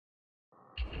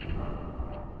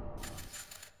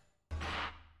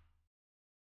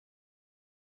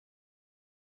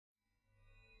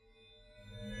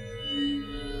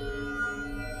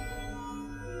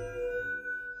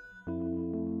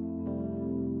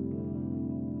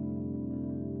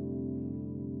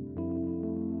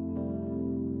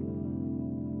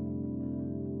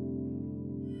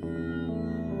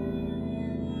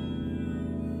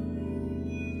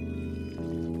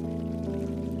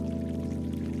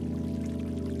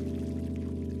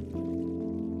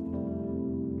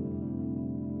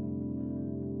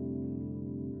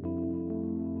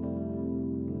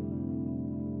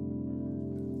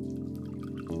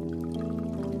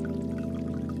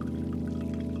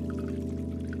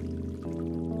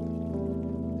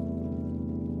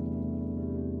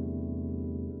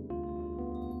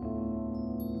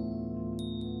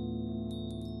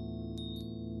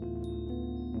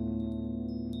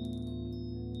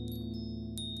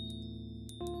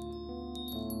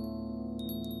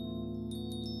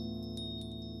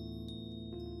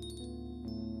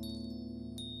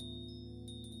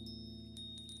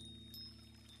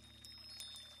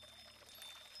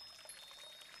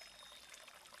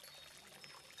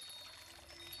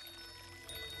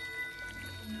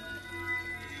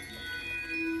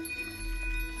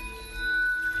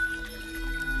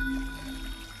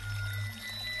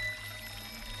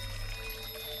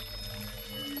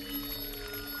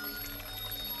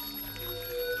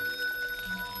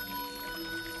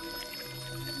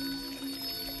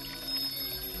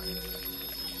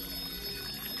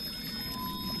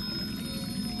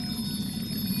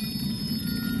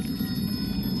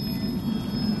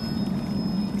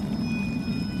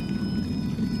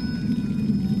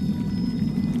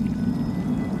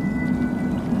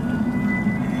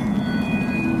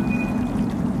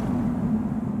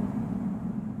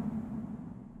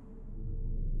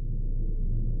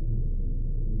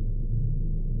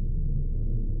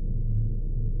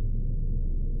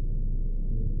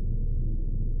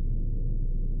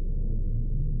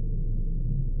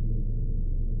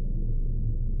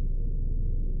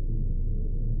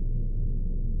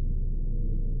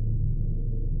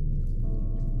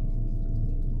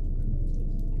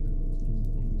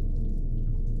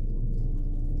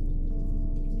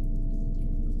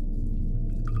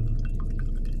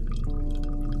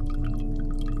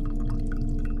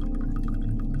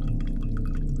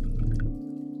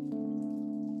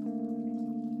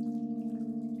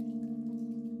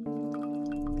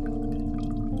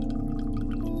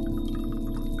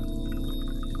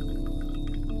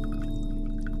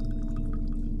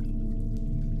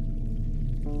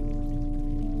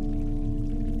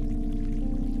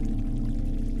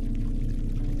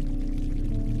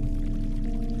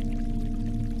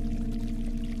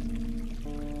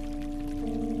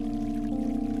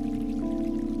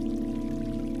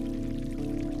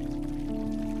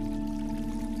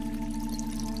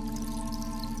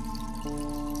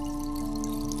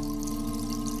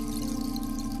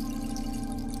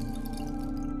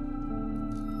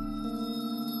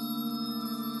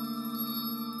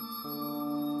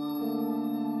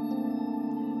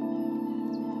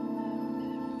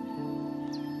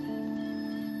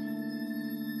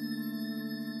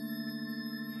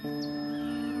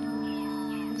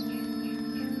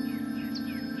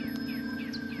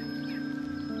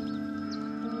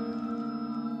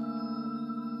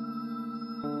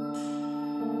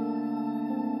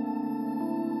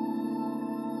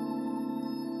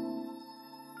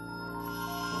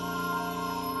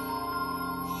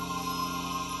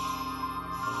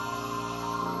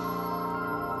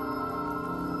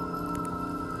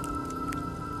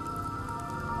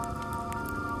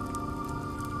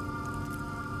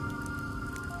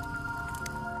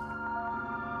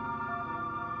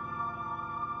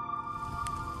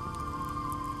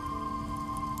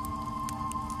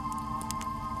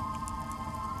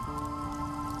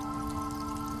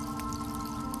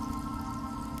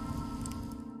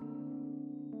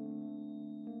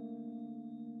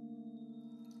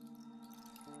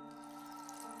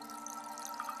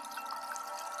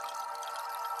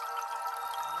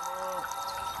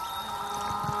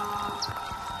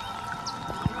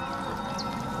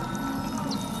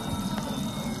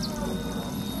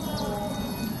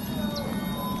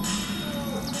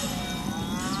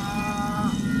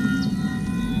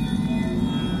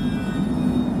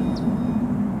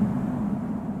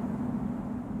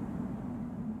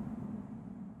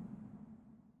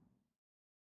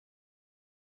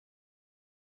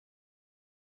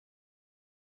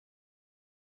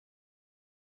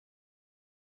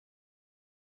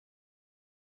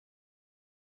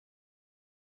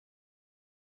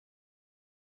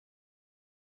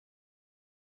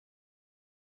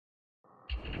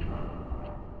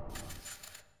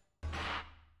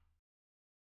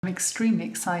extremely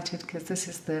excited because this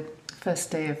is the first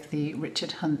day of the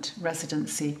Richard Hunt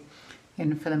residency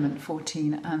in Filament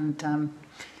 14, and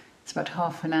it's about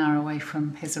half an hour away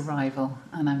from his arrival,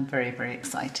 and I'm very, very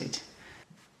excited.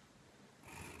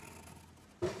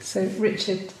 So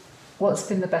Richard, what's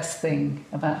been the best thing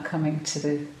about coming to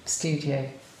the studio?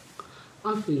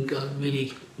 I think I'm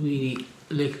really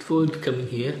looking forward to coming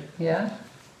here. Yeah?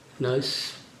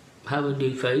 Nice. Have a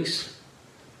new face,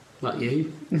 like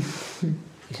you.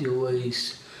 She's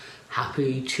always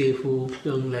happy, cheerful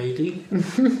young lady.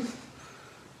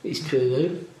 It's true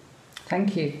though.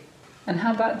 Thank you. And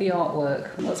how about the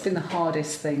artwork? What's been the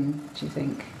hardest thing, do you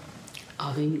think?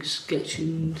 I think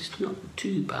sketching is not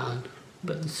too bad,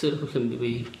 but the circle can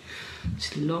be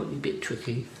slightly bit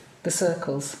tricky. The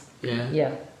circles? Yeah.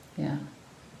 Yeah, yeah.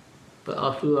 But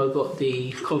after I got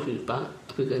the confidence back,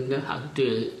 I think I know how to do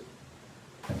it.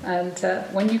 And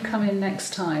when you come in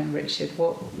next time, Richard,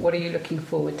 what are you looking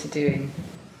forward to doing?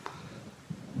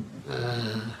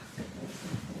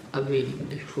 I'm really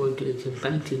looking forward to doing some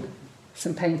painting.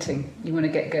 Some painting? You want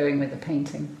to get going with the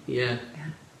painting? Yeah.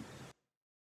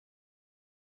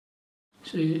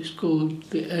 So it's called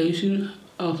The Ocean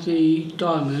of the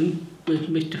Diamond with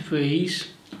Mr. Freeze.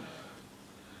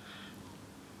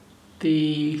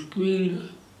 The green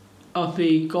of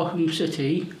the Gotham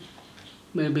City,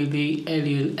 maybe the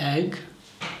alien egg.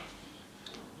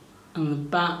 And the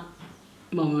bat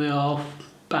mummy of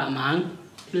Batman.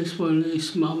 This one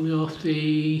is mummy of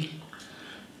the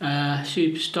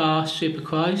Superstar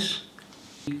Superchrist.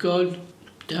 God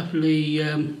definitely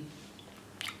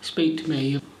speak to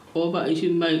me. What about if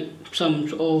you make some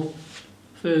sort of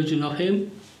version of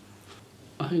him?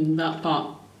 I think that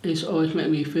part is always made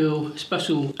me feel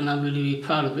special, and I'm really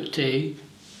proud of it too.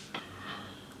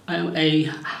 I am a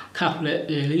Catholic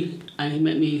really, and it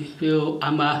made me feel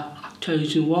I'm a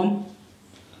chosen one.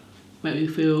 Made me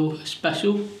feel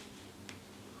special.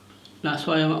 That's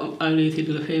why I'm only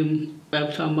thinking of him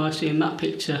every time I see him that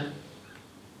picture.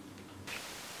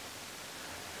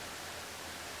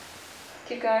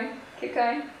 Keep going, keep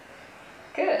going.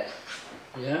 Good.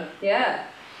 Yeah? Yeah.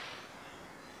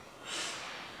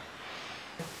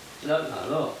 You like that a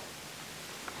lot.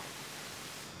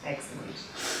 Excellent.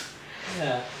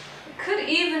 Yeah. It could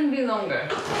even be longer.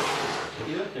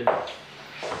 You reckon?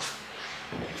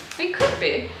 It could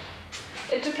be.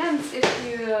 It depends if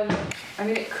you, I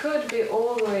mean, it could be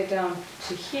all the way down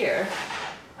to here.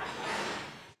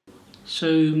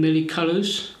 So many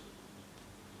colours.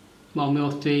 Remind me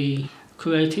of the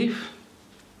creative.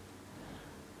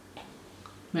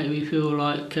 Make me feel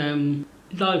like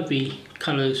lively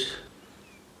colours.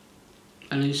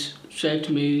 And he's said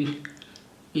to me,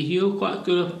 if you're quite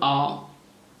good at art,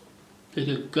 you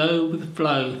could go with the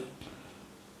flow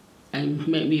and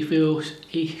make me feel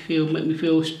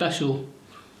special.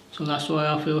 So that's why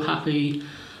I feel happy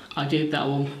I did that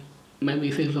one. Made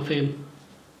me think of him.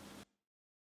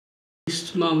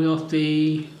 This reminds me of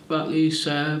about this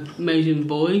amazing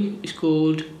boy. It's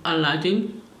called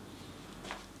Aladdin,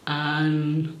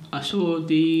 and I saw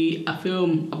a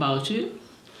film about it.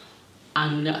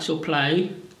 And the actual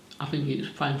play, I think it's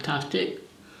fantastic.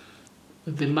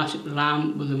 With the magic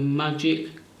lamp, with the magic,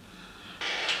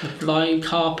 the flying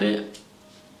carpet,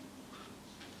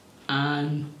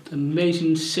 and the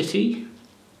amazing city,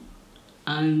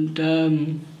 and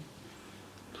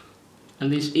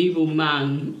this evil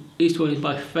man. This one is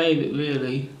my favourite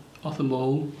really of them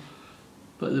all.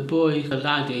 But the boy is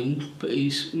Aladdin, but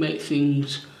he makes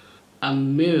things a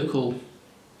miracle.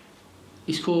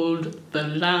 It's called The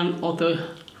Land of the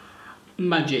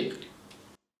Magic.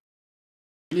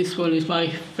 This one is my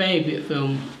favourite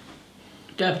film,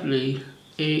 definitely.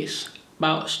 It's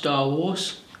about Star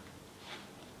Wars,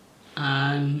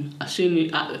 and I've seen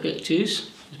it at the pictures.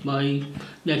 My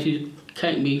nephew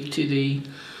took me to the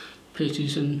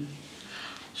pictures and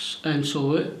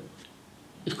saw it.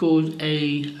 It's called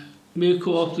A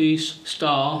Miracle of the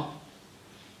Star.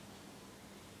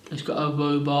 It's got a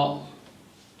robot,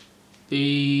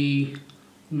 the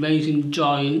amazing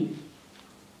giant,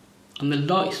 and the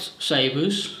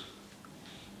lightsabers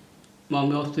remind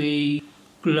me of the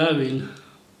glowing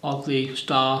of the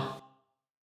star.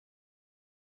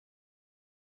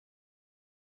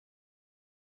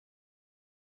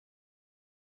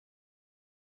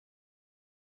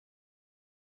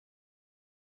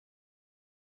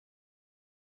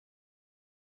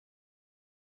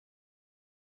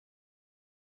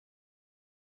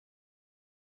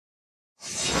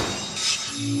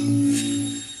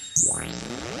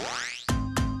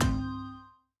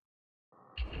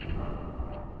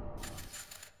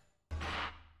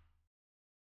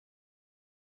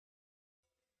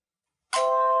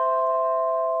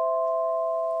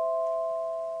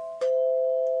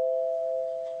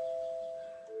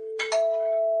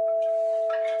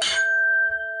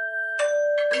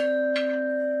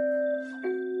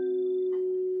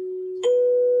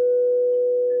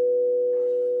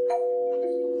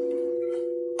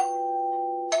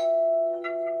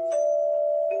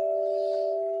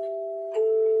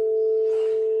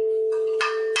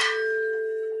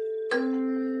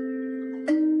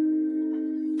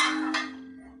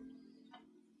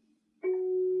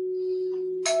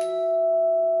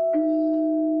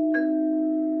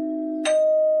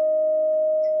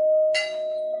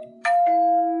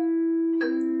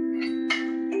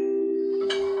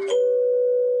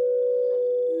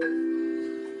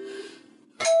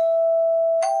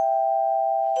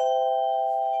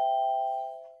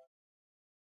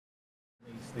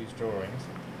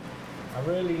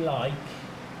 like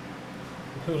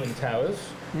the cooling towers.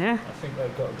 Yeah. I think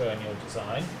they've got to go in your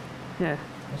design. Yeah.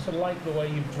 I also like the way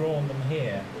you've drawn them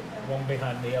here, one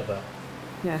behind the other,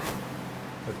 Yeah.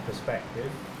 with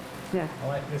perspective. Yeah. I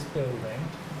like this building.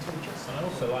 And I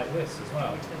also like this as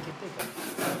well.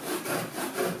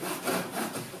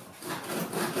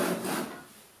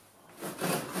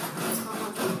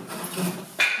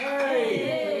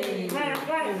 Hey!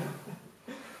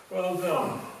 Well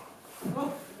done.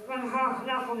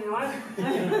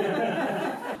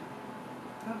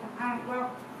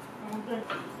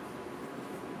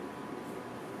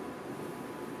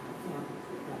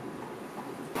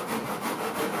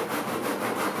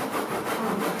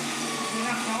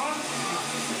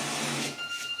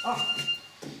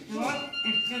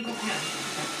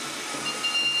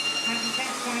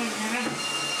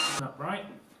 Upright,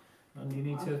 and you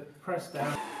need to press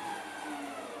down.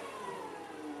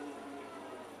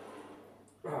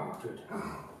 Oh, good.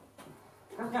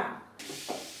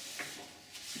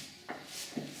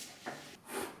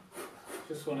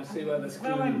 Just want to see where the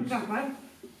screws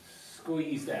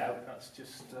squeezed out. That's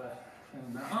just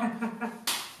cleaning that up.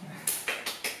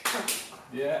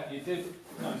 Yeah, you did.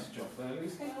 Nice job there,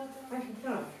 Lucy.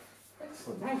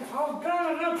 Excellent. Oh,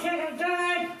 God, no chicken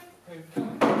donut!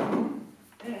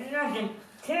 Nothing.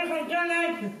 Chicken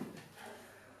donut!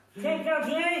 Take your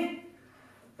tea!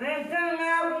 Let's go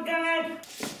now, donut!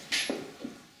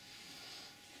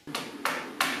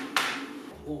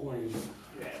 Always.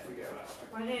 Yeah, if we go that way.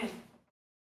 What is?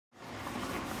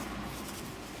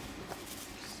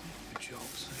 Good job,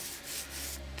 so.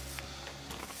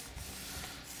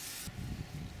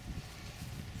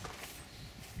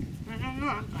 I don't know,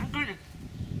 I'm gonna.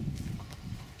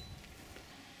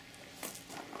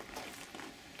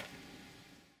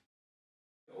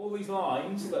 All these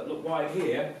lines that look white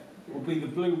here will be the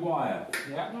blue wire.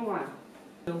 Yeah. No one.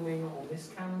 Filming on this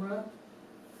camera.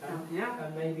 Yeah.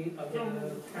 And maybe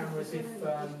other cameras if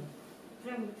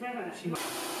she might.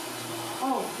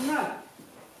 Oh, no.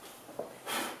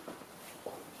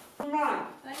 Right.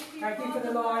 Thank you for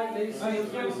the light, Lucy.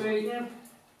 Thanks, Lucy. Yeah.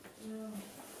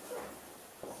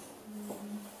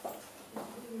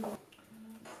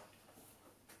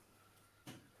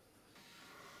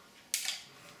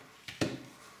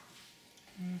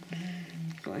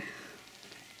 Boy.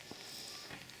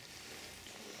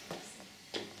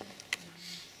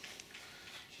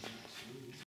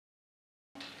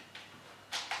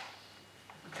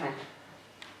 Okay.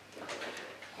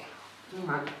 All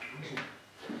right.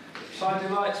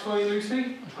 Sliding lights for you,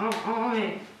 Lucy. Oh,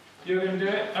 yeah. You're going to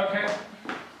do it? Okay.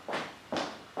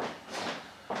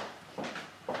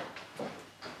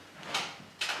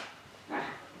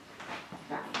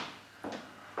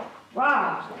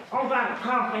 Wow, all that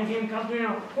carpentry got me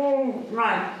a full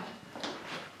right.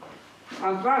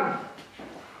 I'm done.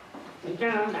 You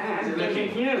can't get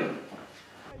it you.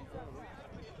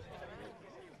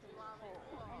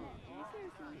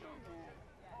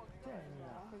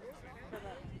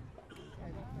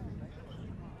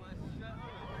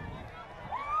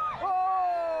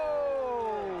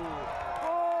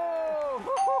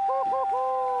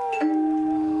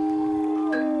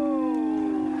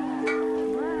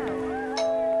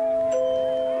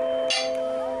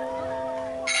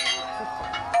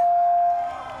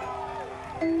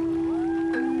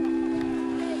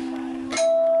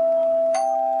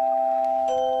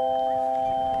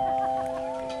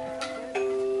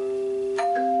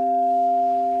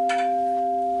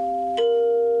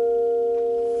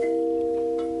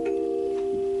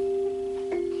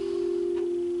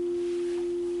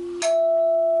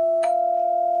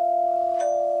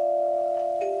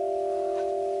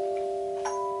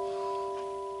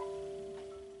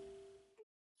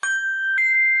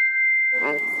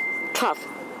 Cut.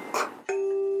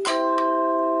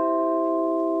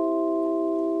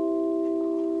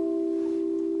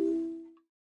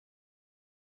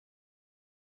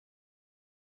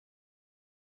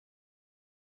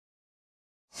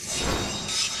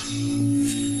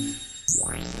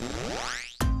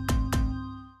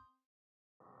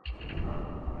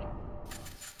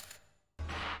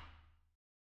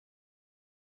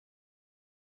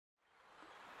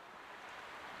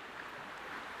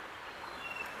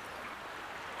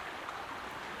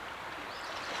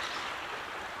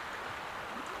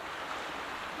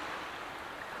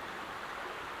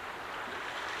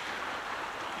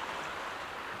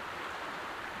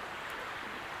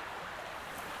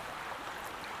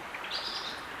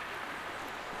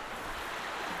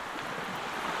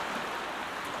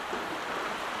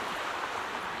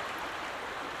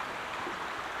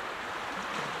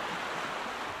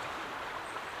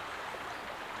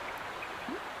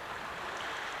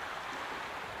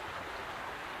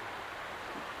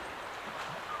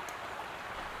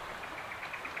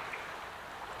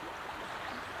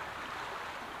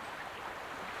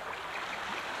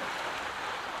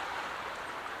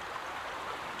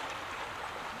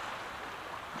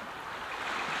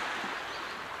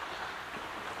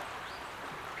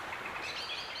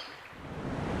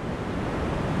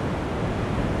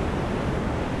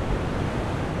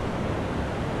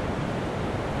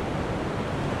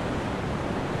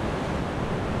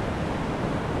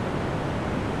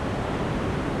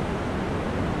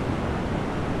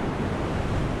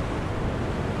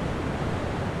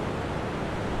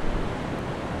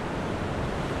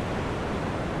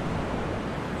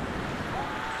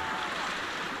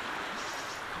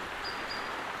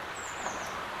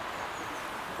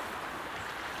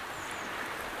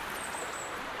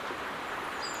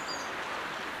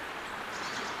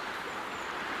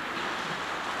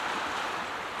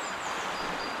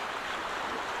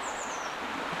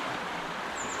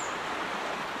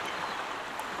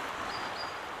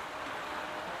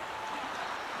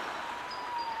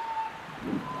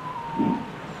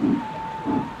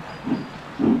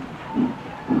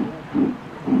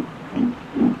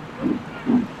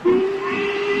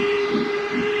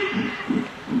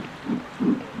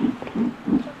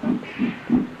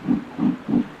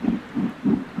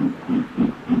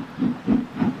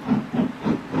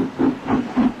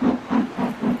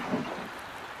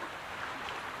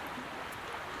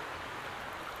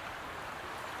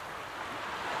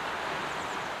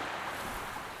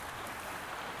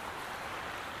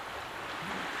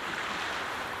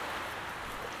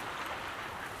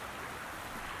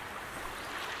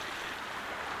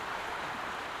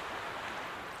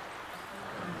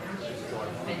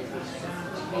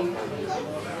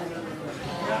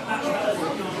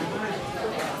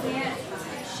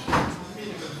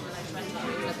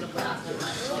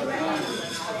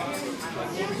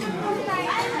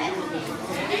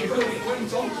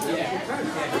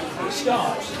 It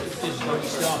starts, just when it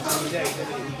starts every day,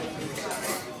 doesn't it?